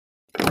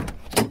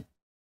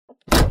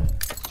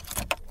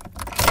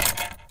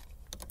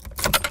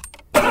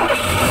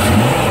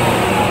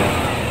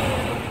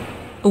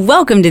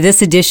Welcome to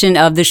this edition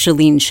of The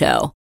Chalene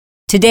Show.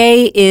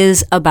 Today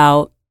is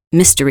about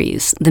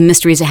mysteries, the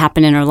mysteries that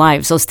happen in our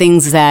lives, those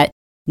things that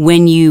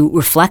when you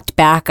reflect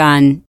back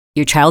on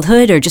your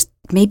childhood or just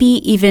maybe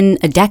even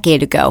a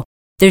decade ago,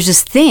 there's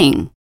this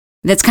thing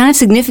that's kind of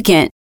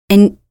significant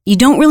and you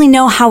don't really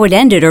know how it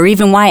ended or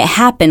even why it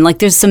happened. Like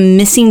there's some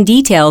missing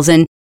details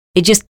and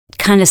it just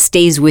kind of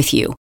stays with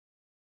you.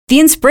 The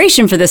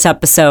inspiration for this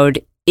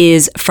episode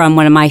is from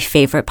one of my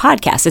favorite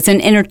podcasts. It's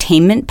an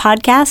entertainment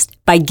podcast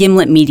by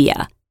Gimlet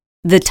Media.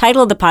 The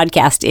title of the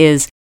podcast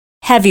is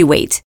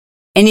Heavyweight.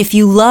 And if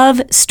you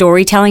love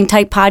storytelling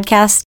type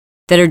podcasts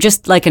that are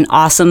just like an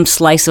awesome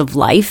slice of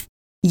life,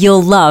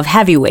 you'll love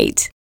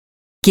Heavyweight.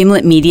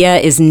 Gimlet Media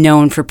is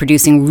known for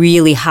producing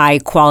really high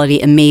quality,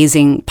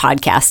 amazing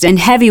podcasts, and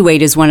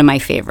Heavyweight is one of my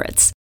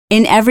favorites.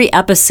 In every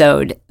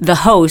episode, the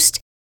host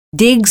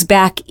digs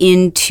back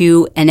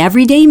into an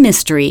everyday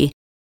mystery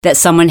that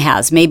someone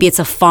has. Maybe it's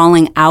a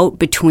falling out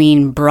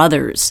between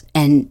brothers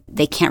and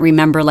they can't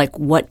remember like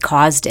what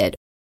caused it.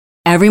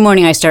 Every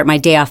morning I start my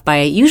day off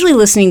by usually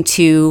listening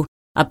to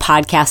a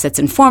podcast that's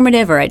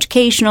informative or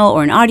educational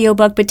or an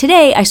audiobook, but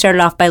today I started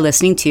off by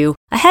listening to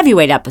a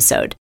Heavyweight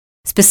episode,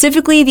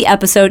 specifically the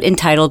episode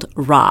entitled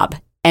Rob,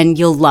 and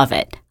you'll love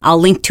it. I'll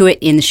link to it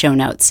in the show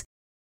notes.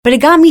 But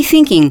it got me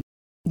thinking,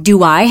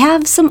 do I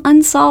have some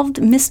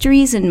unsolved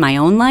mysteries in my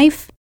own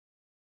life?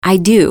 I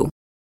do.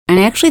 And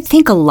I actually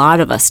think a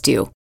lot of us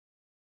do.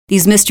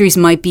 These mysteries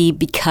might be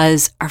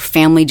because our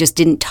family just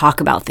didn't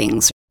talk about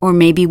things, or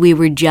maybe we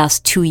were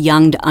just too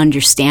young to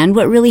understand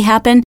what really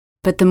happened.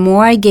 But the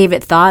more I gave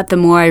it thought, the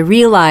more I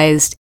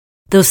realized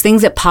those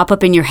things that pop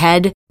up in your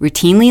head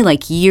routinely,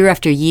 like year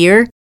after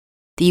year,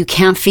 that you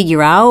can't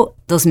figure out,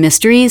 those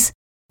mysteries,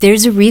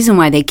 there's a reason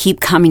why they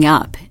keep coming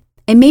up.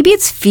 And maybe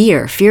it's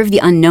fear of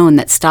the unknown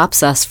that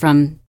stops us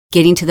from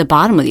getting to the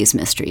bottom of these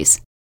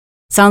mysteries.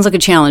 Sounds like a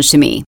challenge to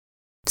me.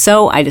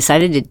 So I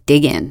decided to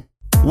dig in.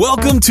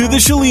 Welcome to The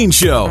Chalene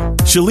Show.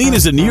 Chalene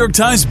is a New York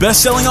Times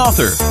bestselling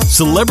author,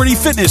 celebrity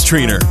fitness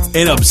trainer,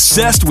 and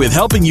obsessed with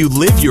helping you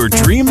live your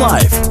dream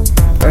life.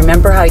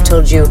 Remember how I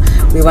told you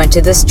we went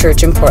to this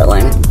church in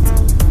Portland,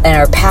 and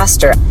our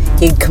pastor,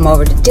 he'd come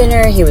over to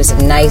dinner. He was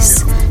a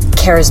nice,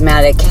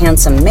 charismatic,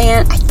 handsome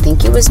man. I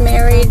think he was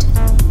married.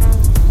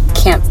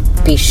 Can't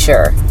be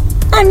sure.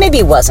 Maybe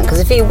he wasn't, because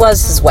if he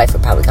was, his wife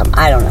would probably come.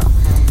 I don't know.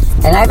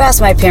 And I've asked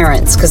my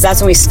parents, because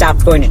that's when we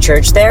stopped going to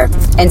church there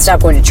and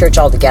stopped going to church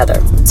altogether.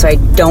 So I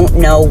don't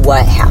know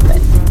what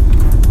happened.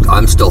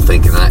 I'm still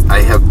thinking. I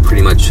have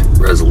pretty much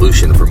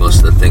resolution for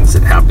most of the things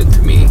that happened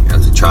to me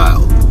as a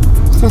child.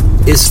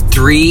 Is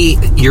 3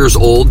 years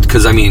old,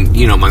 because I mean,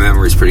 you know, my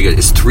memory is pretty good.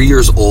 Is 3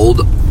 years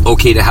old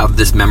okay to have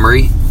this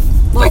memory?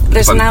 Well, like,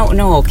 there's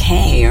no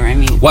okay, or I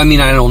mean... Well, I mean,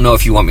 I don't know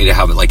if you want me to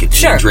have it like a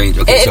age range.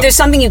 Okay, if there's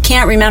something you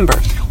can't remember.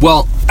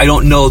 Well, I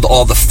don't know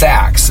all the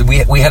facts. We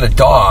had a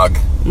dog,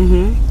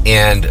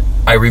 and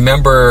I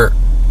remember...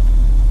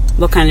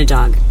 What kind of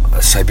dog?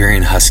 A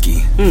Siberian Husky.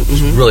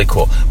 Mm-hmm. Really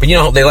cool. But, you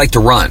know, they like to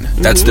run.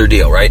 That's their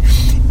deal, right?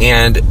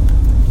 And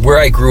where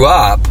I grew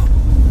up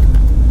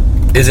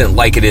isn't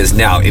like it is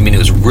now. I mean, it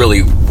was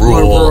really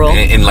rural.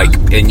 And like,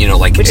 and you know,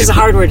 like... Which is a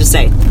hard word to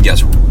say.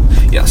 Yes.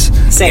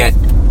 Say it.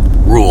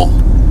 Rural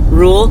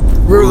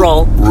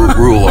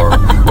or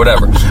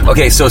whatever.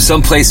 Okay, so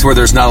some place where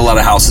there's not a lot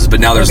of houses,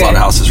 but now there's a lot of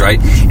houses, right?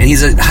 And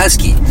he's a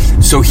husky,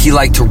 so he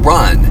liked to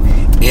run.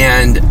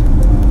 And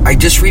I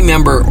just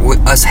remember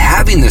us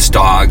having this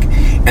dog,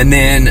 and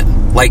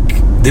then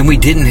we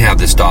didn't have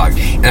this dog.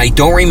 And I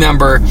don't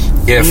remember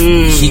if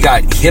he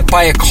got hit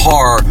by a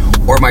car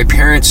or my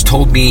parents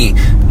told me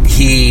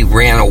he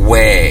ran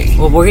away.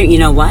 Well, you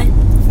know what?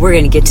 We're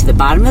going to get to the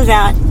bottom of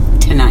that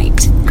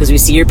tonight, because we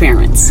see your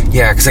parents.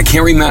 Yeah, because I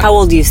can't remember. How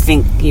old do you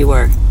think you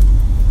were?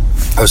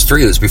 I was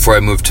 3. It was before I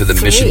moved to the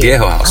Mission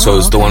Viejo house. So it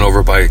was the one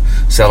over by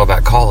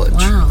Saddleback College.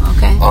 Wow,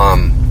 okay.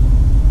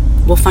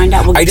 We'll find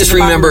out. I just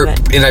remember,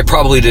 and I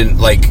probably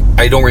didn't,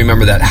 I don't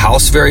remember that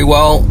house very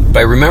well, but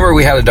I remember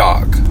we had a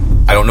dog.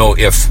 I don't know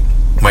if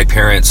my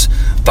parents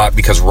thought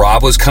because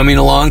Rob was coming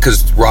along,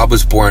 because Rob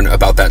was born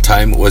about that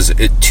time, was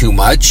it too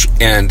much,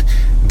 and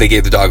they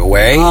gave the dog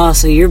away. Oh,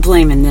 so you're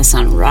blaming this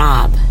on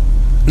Rob.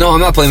 No,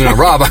 I'm not blaming it on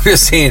Rob. I'm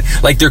just saying,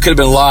 there could have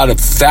been a lot of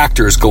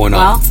factors going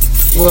on.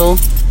 Well, we'll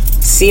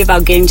see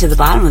about getting to the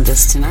bottom of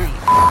this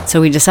tonight.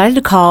 So we decided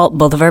to call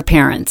both of our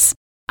parents.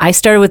 I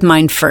started with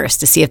mine first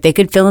to see if they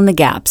could fill in the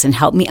gaps and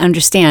help me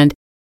understand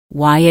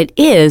why it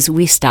is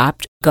we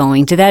stopped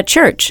going to that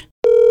church.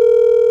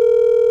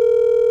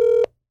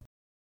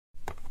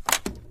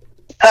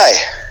 Hi,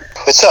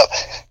 what's up?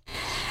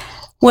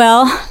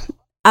 Well,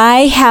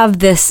 I have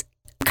this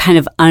kind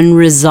of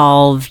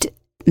unresolved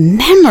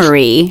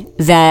memory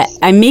that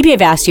maybe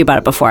I've asked you about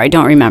it before. I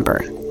don't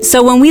remember.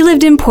 So when we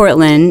lived in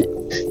Portland,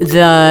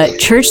 the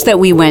church that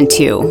we went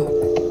to,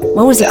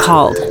 what was it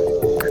called?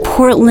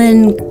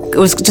 Portland, it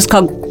was just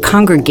called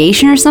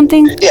Congregation or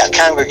something? Yeah,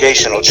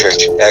 Congregational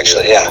Church,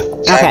 actually, yeah.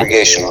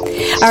 Congregational.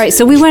 Okay. All right,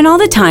 so we went all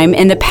the time,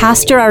 and the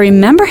pastor, I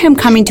remember him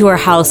coming to our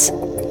house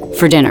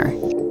for dinner.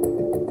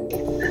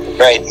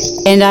 Right.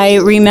 And I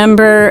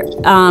remember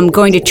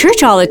going to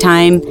church all the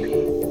time,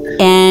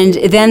 and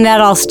then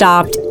that all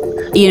stopped.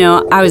 You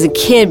know, I was a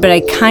kid, but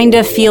I kind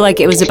of feel like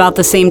it was about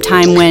the same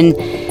time when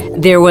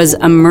there was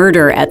a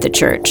murder at the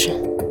church.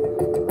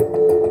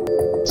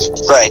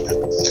 Right.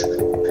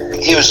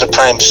 He was the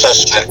prime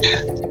suspect.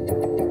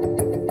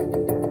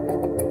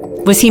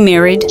 Was he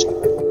married?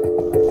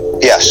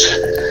 Yes.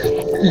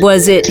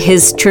 Was it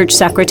his church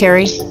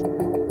secretary?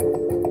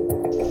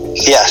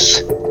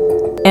 Yes.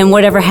 And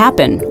whatever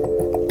happened?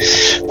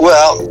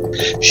 Well,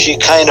 she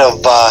kind of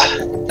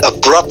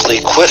abruptly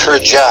quit her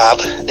job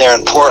there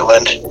in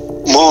Portland,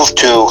 moved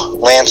to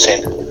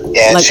Lansing,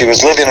 and she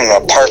was living in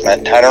an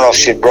apartment. I don't know if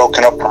she had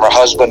broken up from her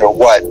husband or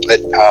what, but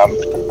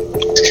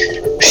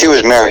she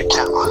was married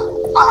too.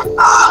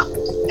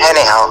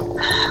 Anyhow,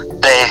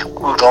 they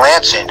moved to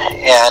Lansing,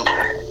 and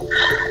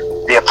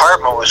the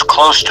apartment was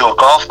close to a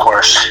golf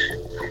course.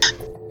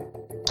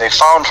 They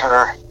found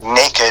her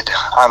naked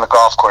on the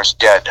golf course,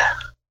 dead.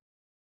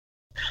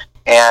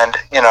 And,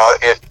 you know,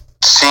 it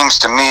seems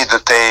to me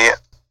that they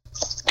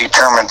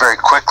determined very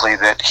quickly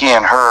that he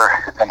and her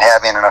had been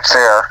having an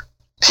affair.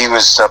 He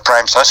was a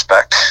prime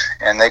suspect,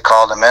 and they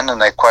called him in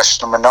and they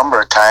questioned him a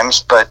number of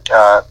times, but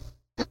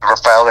never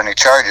filed any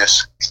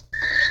charges.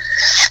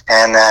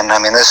 And then, I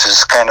mean, this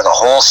is kind of the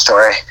whole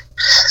story.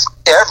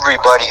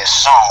 Everybody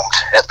assumed,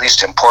 at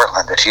least in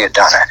Portland, that he had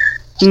done it.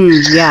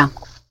 Yeah.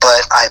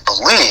 But I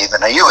believe,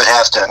 and you would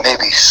have to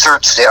maybe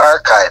search the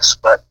archives,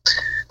 but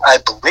I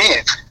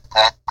believe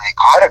that they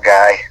caught a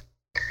guy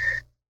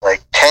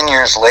like 10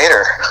 years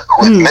later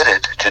who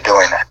admitted to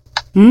doing it.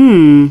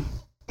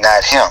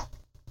 Not him.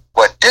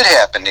 What did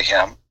happen to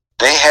him,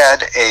 they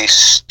had a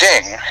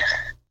sting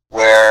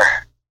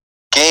where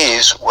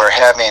gays were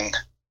having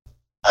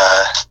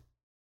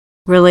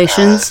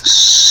relations,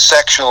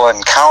 sexual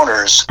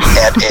encounters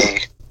at a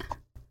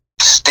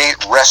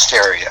state rest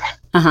area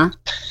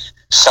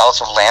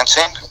south of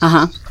Lansing.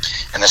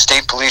 And the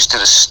state police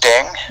did a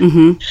sting,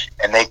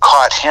 and they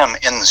caught him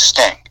in the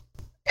sting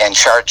and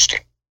charged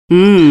him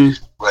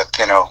with,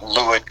 you know,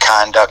 lewd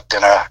conduct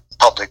in a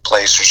public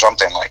place or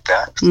something like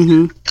that.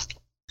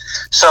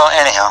 So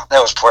anyhow, that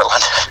was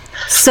Portland.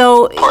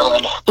 So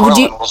Portland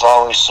was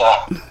always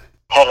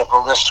head of the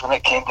list when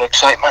it came to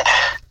excitement.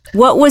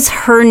 What was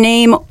her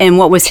name and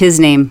what was his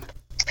name?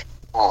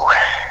 Ooh,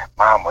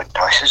 Mom would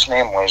know. His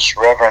name was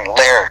Reverend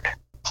Laird.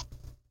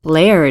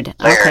 Laird.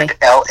 Okay.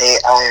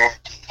 L-A-I-R-D.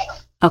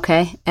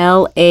 Okay.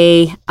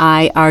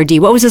 L-A-I-R-D.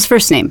 What was his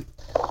first name?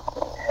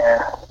 Yeah,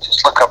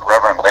 just look up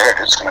Reverend Laird.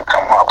 It's going to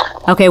come up.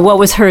 Okay. What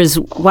was hers?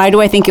 Why do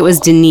I think it was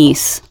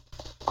Denise?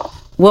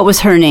 What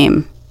was her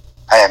name?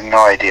 I have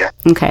no idea.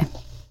 Okay.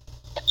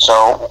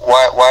 So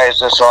why is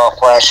this all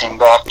flashing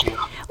back to you?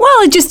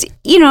 Well, it just,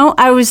 you know,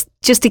 I was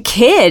just a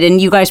kid,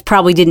 and you guys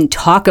probably didn't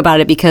talk about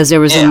it because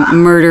there was a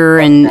murder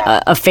and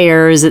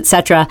affairs,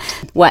 etc.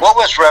 What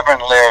was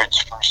Reverend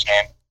Laird's first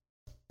name?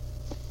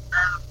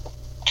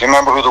 Do you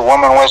remember who the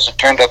woman was that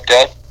turned up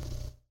dead?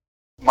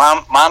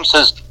 Mom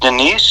says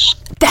Denise?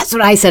 That's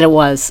what I said it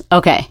was.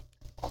 Okay.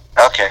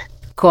 Okay.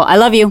 Cool. I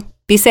love you.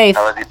 Be safe.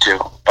 I love you too.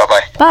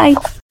 Bye-bye. Bye.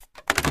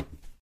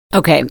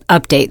 Okay,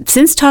 update.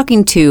 Since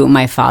talking to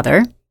my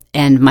father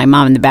and my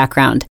mom in the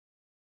background,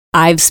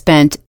 I've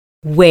spent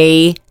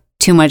way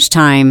too much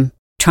time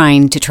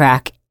trying to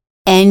track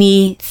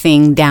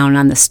anything down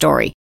on the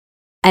story.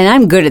 And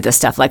I'm good at this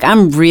stuff. Like,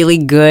 I'm really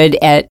good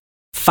at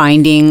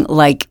finding,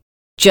 like,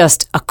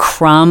 just a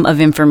crumb of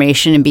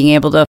information and being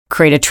able to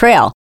create a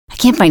trail. I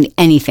can't find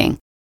anything.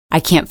 I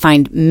can't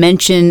find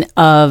mention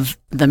of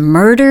the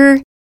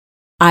murder.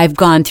 I've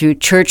gone through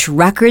church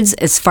records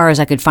as far as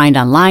I could find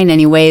online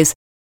anyways,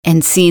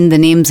 and seen the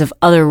names of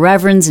other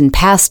reverends and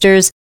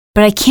pastors,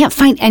 but I can't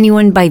find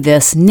anyone by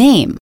this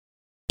name.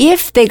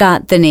 If they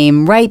got the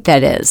name right,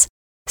 that is.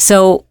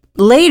 So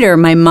later,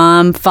 my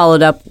mom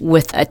followed up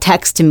with a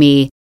text to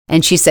me,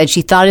 and she said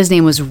she thought his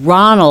name was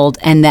Ronald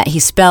and that he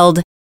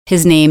spelled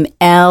his name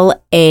L-A-H-R-E-S.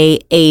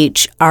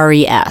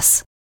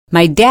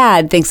 My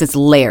dad thinks it's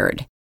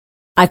Laird.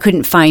 I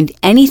couldn't find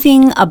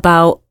anything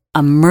about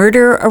a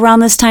murder around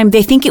this time.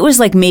 They think it was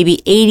like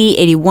maybe 80,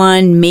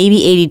 81,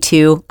 maybe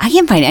 82. I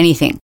can't find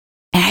anything.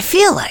 And I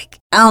feel like,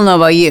 I don't know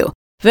about you,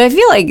 but I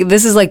feel like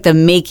this is like the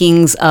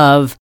makings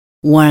of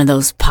one of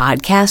those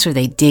podcasts where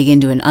they dig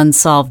into an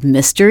unsolved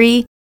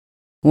mystery.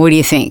 What do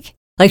you think?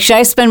 Like, should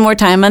I spend more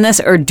time on this,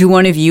 or do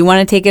one of you want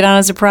to take it on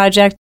as a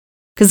project?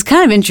 Because it's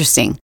kind of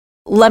interesting.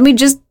 Let me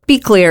just be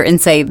clear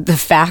and say the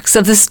facts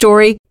of the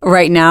story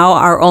right now,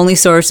 our only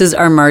sources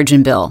are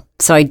Margin Bill.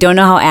 So I don't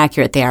know how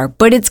accurate they are,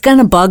 but it's going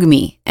to bug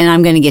me, and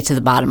I'm going to get to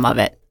the bottom of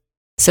it.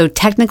 So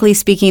technically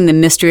speaking, the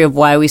mystery of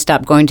why we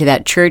stopped going to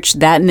that church,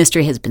 that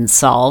mystery has been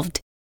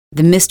solved.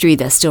 The mystery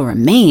that still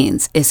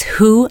remains is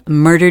who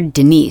murdered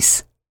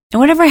Denise and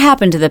whatever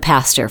happened to the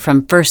pastor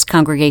from First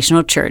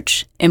Congregational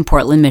Church in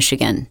Portland,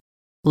 Michigan.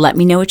 Let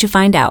me know what you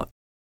find out.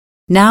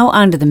 Now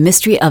on to the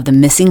mystery of the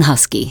missing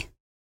husky.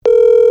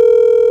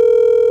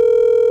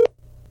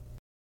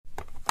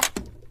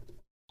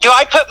 Do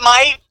I put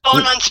my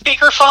phone on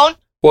speakerphone?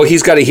 Well,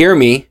 he's got to hear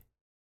me.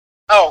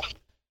 Oh,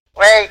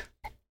 Wait.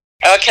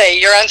 Okay,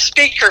 you're on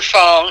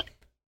speakerphone.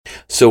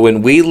 So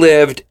when we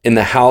lived in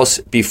the house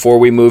before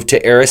we moved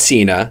to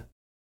Aracena,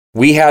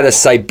 we had a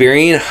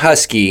Siberian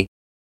Husky.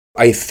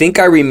 I think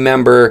I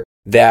remember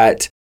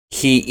that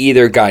he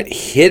either got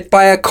hit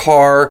by a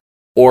car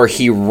or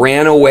he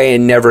ran away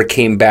and never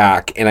came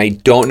back. And I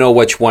don't know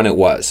which one it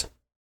was.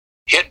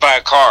 Hit by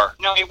a car.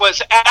 No, he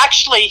was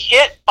actually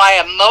hit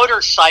by a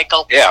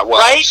motorcycle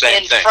right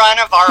same in thing. front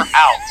of our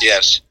house.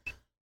 Yes.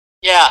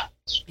 Yeah.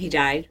 He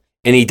died.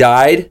 And he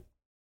died?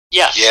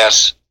 Yes.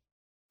 Yes.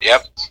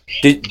 Yep.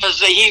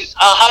 Because he's a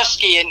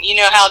Husky, and you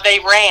know how they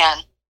ran.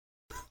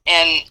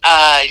 And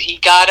he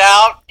got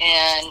out,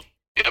 and...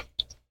 Yep.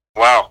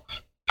 Wow.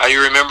 How do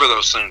you remember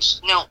those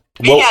things? No,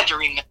 he had to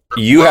remember.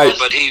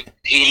 But he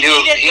knew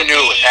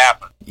it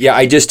happened. Yeah,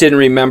 I just didn't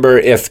remember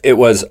if it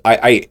was,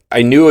 I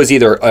knew it was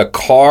either a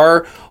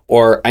car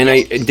and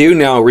I do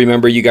now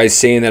remember you guys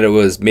saying that it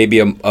was maybe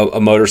a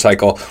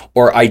motorcycle,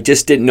 or I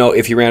just didn't know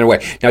if he ran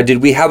away. Now, did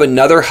we have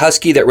another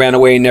Husky that ran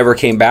away and never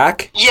came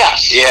back?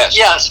 Yes.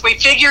 We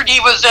figured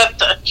he was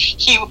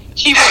he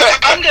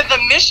was under the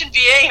Mission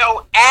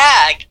Viejo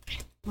ag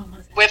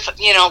with,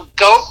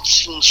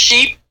 goats and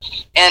sheep,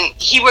 and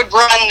he would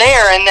run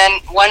there, and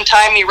then one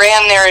time he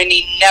ran there and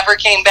he never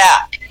came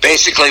back.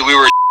 Basically, we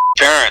were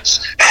parents.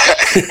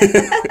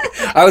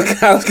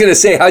 I was going to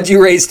say, how'd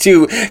you raise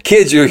two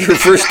kids? Your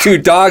first two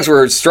dogs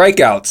were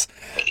strikeouts.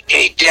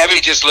 Hey, Debbie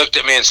just looked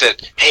at me and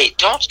said, "Hey,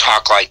 don't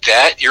talk like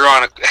that. You're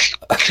on a..."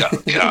 Oh,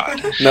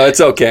 God. No,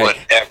 it's okay.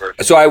 Whatever.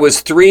 So I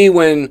was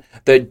 2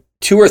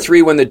 or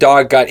 3 when the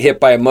dog got hit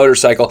by a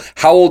motorcycle.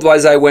 How old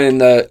was I when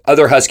the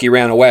other Husky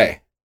ran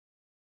away?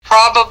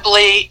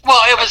 Probably,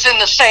 it was in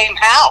the same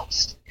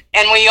house,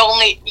 and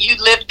you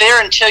lived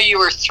there until you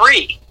were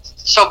 3.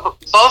 So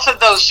both of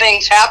those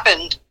things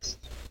happened.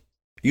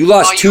 You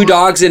lost 2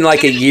 dogs in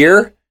like a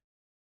year?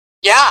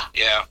 Yeah.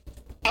 Yeah.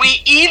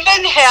 We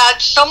even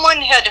someone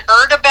had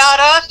heard about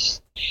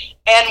us,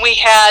 and we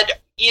had,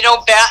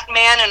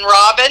 Batman and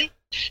Robin.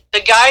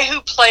 The guy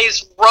who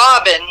plays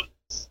Robin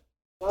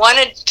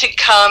wanted to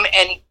come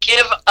and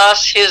give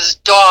us his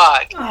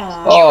dog.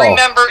 Aww. Do you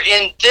remember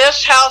in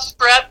this house,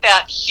 Brett,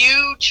 that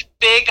huge,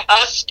 big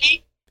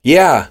Husky?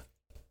 Yeah.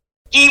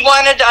 He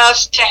wanted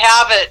us to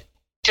have it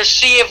to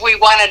see if we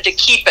wanted to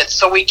keep it.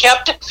 So we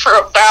kept it for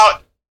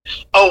about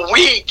a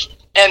week,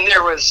 and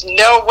there was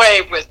no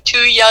way with 2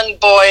 young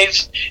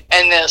boys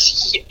and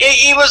this.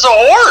 He was a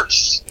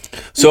horse.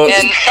 So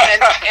and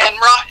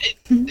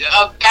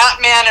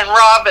Batman and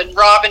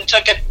Robin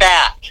took it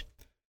back.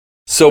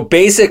 So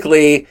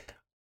basically,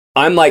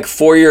 I'm like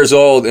 4 years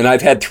old, and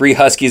I've had 3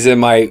 Huskies in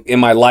my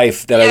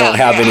life that I don't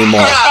have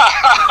anymore.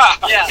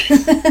 Yeah.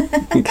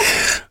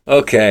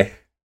 Okay.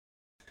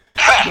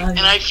 And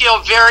I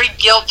feel very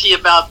guilty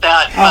about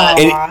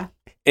that.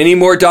 Any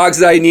more dogs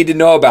that I need to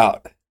know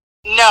about?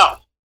 No.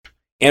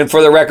 And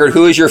for the record,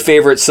 who is your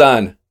favorite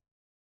son?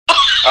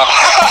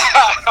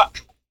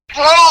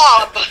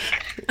 Rob.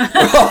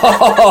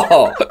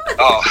 Oh.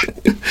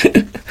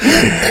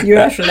 You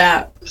asked for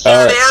that. Does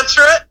that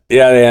answer it?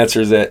 Yeah, that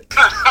answers it.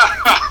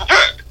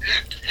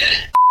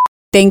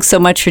 Thanks so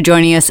much for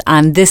joining us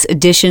on this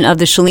edition of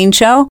The Chalene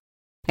Show.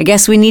 I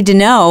guess we need to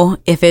know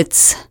if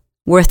it's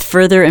worth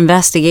further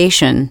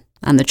investigation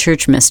on the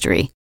church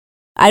mystery.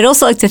 I'd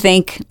also like to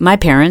thank my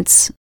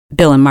parents,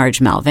 Bill and Marge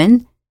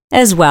Melvin,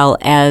 as well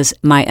as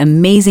my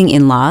amazing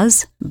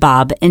in-laws,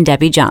 Bob and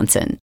Debbie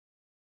Johnson.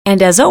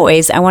 And as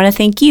always, I want to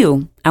thank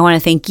you. I want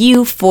to thank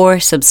you for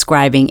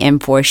subscribing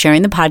and for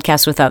sharing the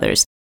podcast with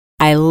others.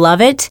 I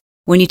love it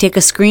when you take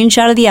a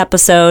screenshot of the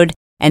episode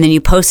and then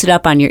you post it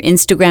up on your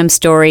Instagram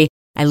story.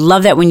 I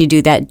love that when you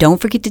do that. Don't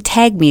forget to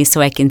tag me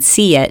so I can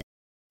see it.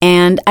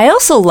 And I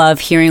also love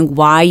hearing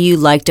why you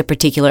liked a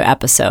particular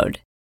episode.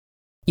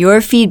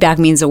 Your feedback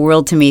means the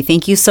world to me.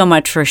 Thank you so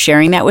much for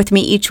sharing that with me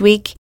each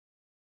week.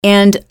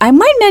 And I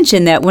might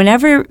mention that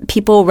whenever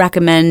people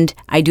recommend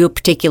I do a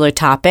particular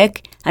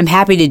topic, I'm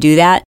happy to do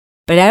that.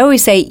 But I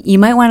always say you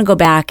might want to go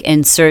back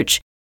and search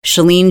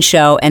Chalene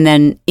Show and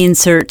then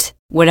insert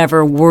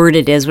whatever word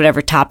it is,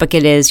 whatever topic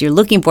it is you're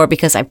looking for,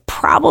 because I've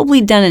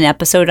probably done an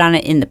episode on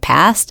it in the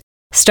past.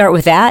 Start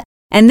with that.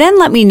 And then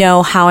let me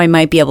know how I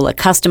might be able to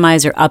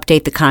customize or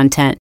update the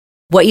content,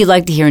 what you'd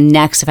like to hear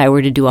next if I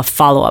were to do a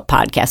follow-up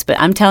podcast. But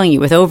I'm telling you,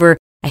 with over,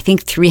 I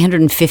think,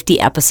 350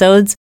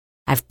 episodes,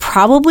 I've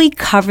probably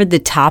covered the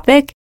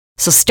topic.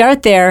 So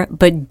start there,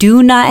 but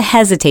do not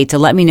hesitate to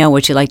let me know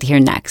what you'd like to hear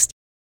next.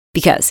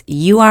 Because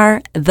you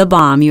are the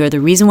bomb. You are the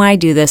reason why I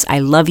do this. I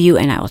love you,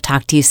 and I will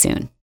talk to you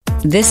soon.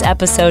 This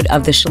episode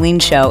of The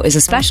Chalene Show is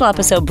a special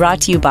episode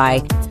brought to you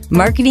by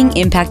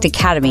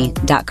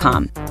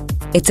MarketingImpactAcademy.com.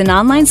 It's an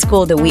online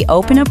school that we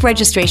open up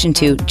registration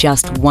to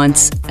just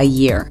once a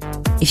year.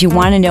 If you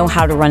want to know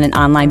how to run an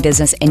online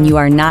business and you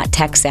are not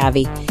tech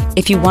savvy,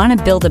 if you want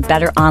to build a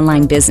better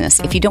online business,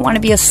 if you don't want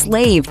to be a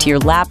slave to your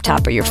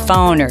laptop or your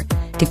phone, or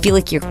to feel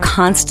like you're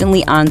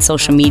constantly on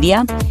social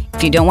media,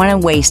 if you don't want to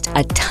waste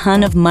a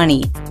ton of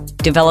money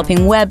developing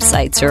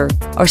websites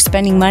or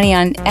spending money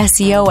on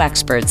SEO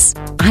experts,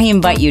 I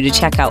invite you to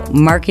check out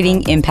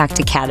Marketing Impact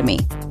Academy.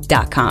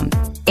 unsolved.com.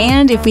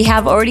 And if we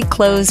have already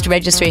closed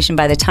registration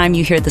by the time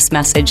you hear this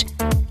message,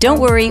 don't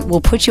worry,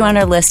 we'll put you on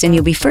our list and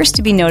you'll be first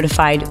to be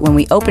notified when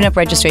we open up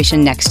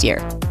registration next year.